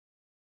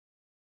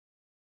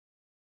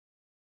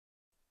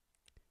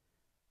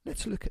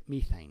Let's look at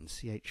methane,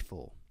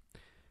 CH4.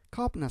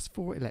 Carbon has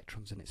 4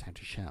 electrons in its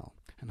outer shell,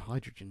 and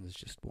hydrogen has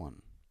just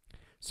 1.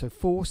 So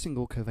 4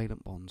 single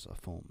covalent bonds are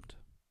formed.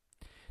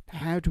 Now,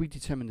 how do we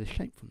determine the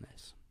shape from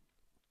this?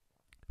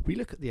 We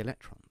look at the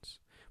electrons.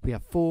 We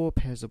have 4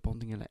 pairs of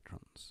bonding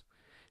electrons.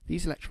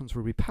 These electrons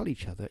will repel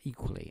each other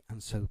equally,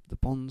 and so the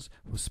bonds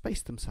will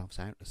space themselves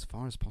out as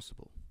far as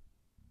possible.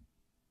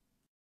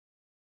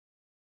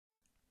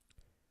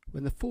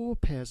 When the 4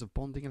 pairs of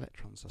bonding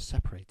electrons are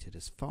separated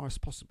as far as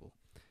possible,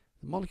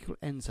 the molecule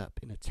ends up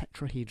in a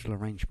tetrahedral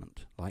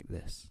arrangement like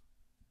this.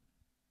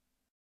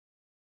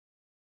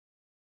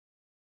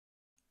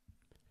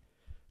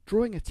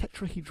 Drawing a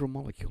tetrahedral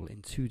molecule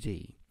in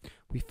 2D,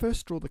 we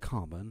first draw the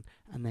carbon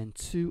and then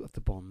 2 of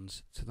the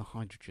bonds to the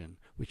hydrogen,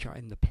 which are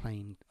in the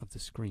plane of the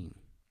screen.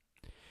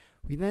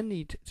 We then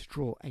need to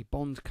draw a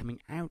bond coming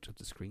out of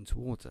the screen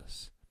towards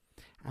us,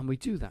 and we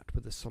do that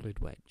with a solid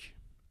wedge.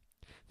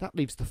 That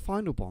leaves the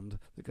final bond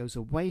that goes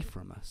away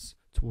from us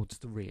towards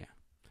the rear,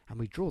 and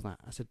we draw that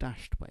as a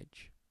dashed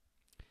wedge.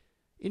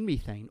 In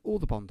methane, all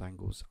the bond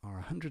angles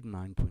are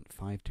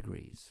 109.5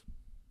 degrees.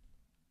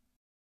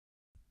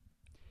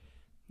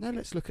 Now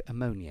let's look at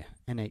ammonia,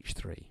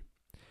 NH3.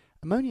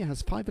 Ammonia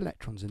has 5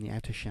 electrons in the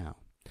outer shell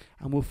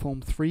and will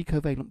form 3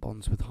 covalent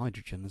bonds with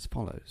hydrogen as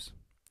follows.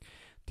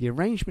 The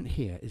arrangement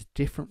here is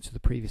different to the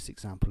previous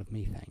example of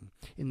methane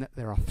in that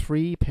there are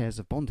 3 pairs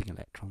of bonding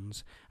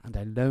electrons and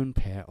a lone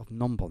pair of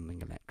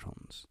non-bonding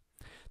electrons.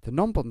 The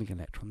non-bonding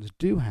electrons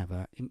do,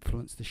 however,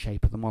 influence the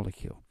shape of the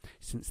molecule,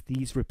 since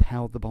these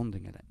repel the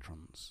bonding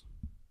electrons.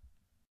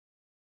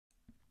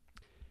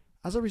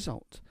 As a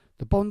result,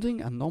 the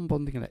bonding and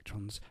non-bonding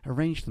electrons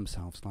arrange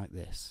themselves like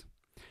this.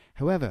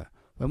 However,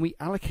 when we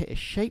allocate a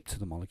shape to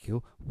the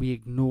molecule, we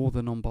ignore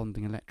the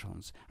non-bonding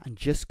electrons and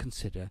just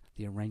consider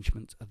the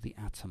arrangement of the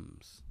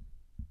atoms.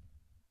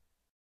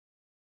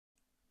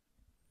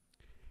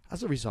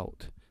 As a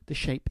result, the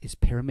shape is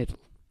pyramidal.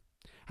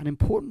 An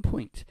important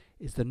point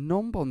is the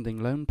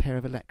non-bonding lone pair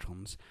of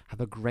electrons have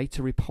a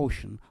greater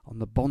repulsion on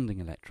the bonding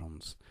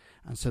electrons,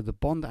 and so the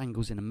bond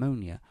angles in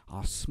ammonia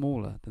are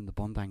smaller than the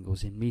bond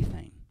angles in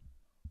methane.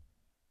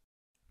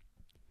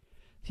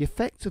 The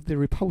effect of the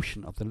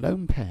repulsion of the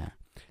lone pair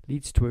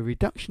leads to a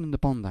reduction in the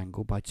bond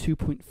angle by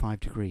 2.5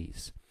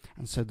 degrees,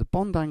 and so the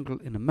bond angle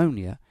in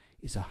ammonia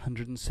is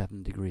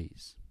 107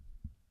 degrees.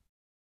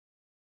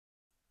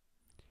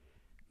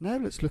 Now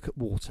let's look at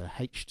water,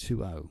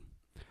 H2O.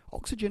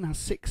 Oxygen has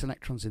 6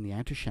 electrons in the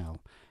outer shell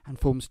and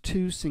forms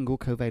 2 single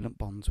covalent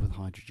bonds with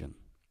hydrogen.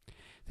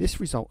 This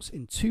results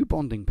in 2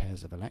 bonding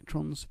pairs of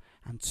electrons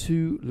and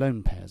 2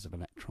 lone pairs of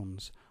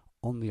electrons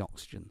on the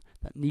oxygen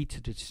that need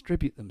to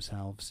distribute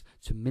themselves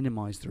to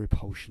minimize the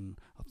repulsion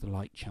of the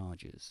light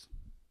charges.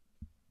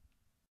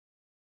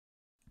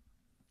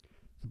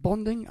 The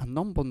bonding and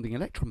non-bonding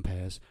electron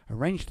pairs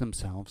arrange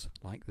themselves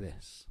like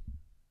this.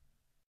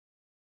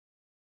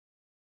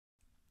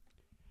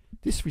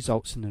 This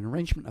results in an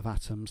arrangement of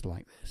atoms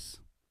like this.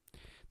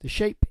 The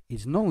shape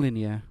is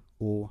nonlinear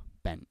or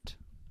bent.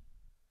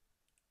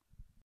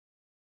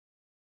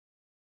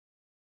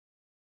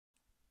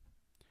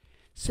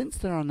 Since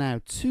there are now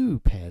 2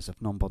 pairs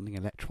of non-bonding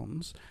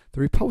electrons,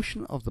 the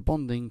repulsion of the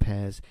bonding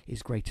pairs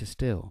is greater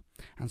still,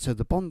 and so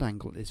the bond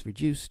angle is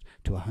reduced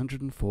to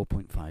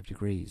 104.5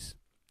 degrees.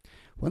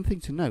 One thing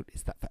to note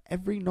is that for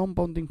every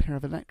non-bonding pair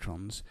of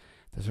electrons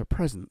that are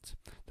present,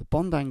 the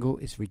bond angle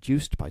is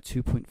reduced by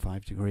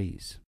 2.5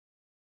 degrees.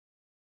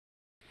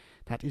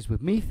 That is,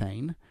 with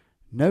methane,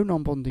 no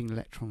non-bonding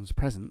electrons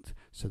present,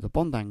 so the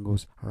bond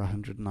angles are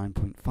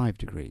 109.5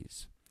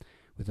 degrees.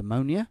 With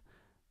ammonia,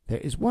 there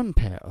is 1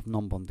 pair of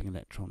non-bonding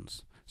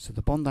electrons, so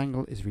the bond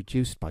angle is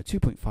reduced by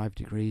 2.5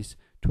 degrees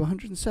to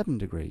 107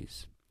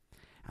 degrees.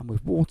 And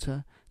with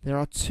water, there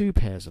are 2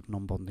 pairs of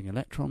non-bonding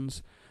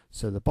electrons,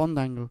 so the bond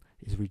angle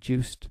is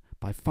reduced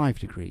by 5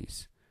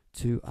 degrees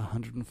to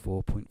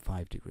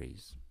 104.5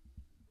 degrees.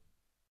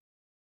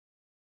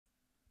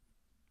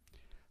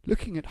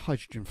 Looking at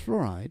hydrogen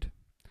fluoride,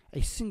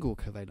 a single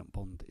covalent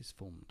bond is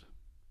formed,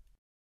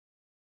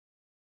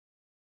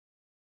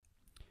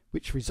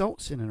 which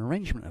results in an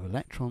arrangement of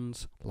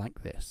electrons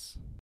like this,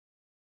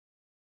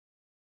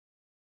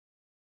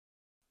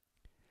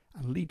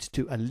 and leads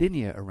to a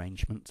linear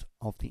arrangement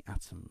of the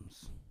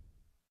atoms.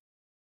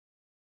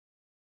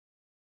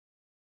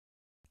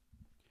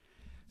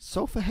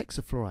 Sulfur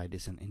hexafluoride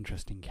is an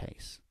interesting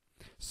case.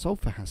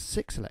 Sulfur has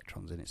 6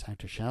 electrons in its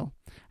outer shell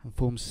and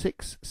forms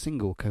 6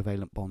 single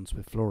covalent bonds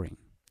with fluorine.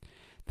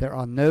 There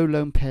are no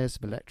lone pairs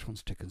of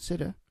electrons to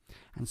consider,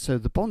 and so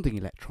the bonding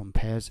electron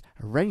pairs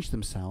arrange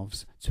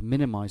themselves to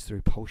minimize the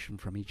repulsion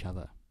from each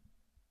other.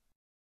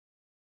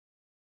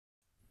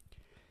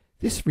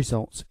 This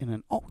results in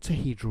an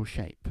octahedral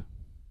shape.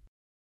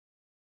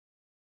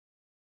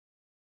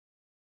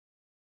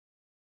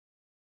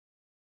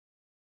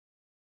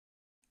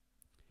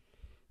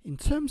 In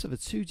terms of a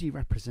 2D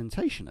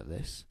representation of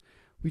this,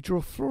 we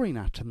draw fluorine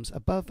atoms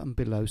above and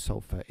below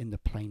sulfur in the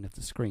plane of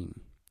the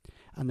screen,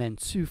 and then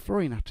 2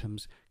 fluorine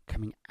atoms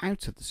coming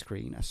out of the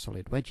screen as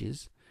solid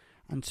wedges,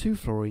 and 2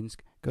 fluorines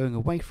going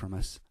away from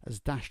us as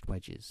dashed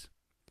wedges.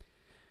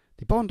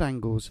 The bond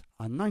angles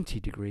are 90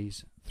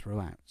 degrees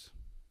throughout.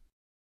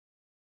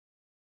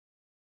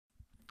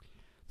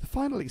 The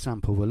final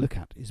example we'll look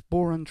at is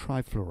boron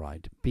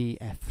trifluoride,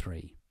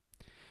 BF3.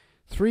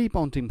 3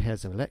 bonding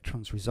pairs of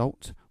electrons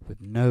result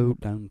with no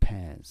lone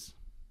pairs.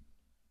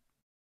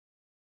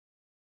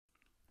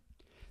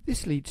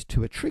 This leads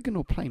to a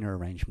trigonal planar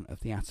arrangement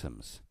of the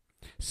atoms,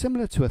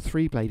 similar to a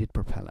 3-bladed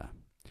propeller,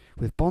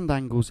 with bond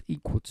angles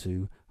equal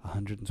to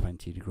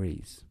 120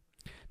 degrees.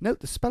 Note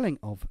the spelling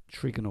of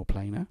trigonal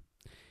planar.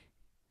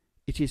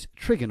 It is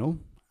trigonal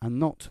and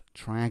not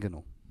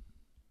triagonal.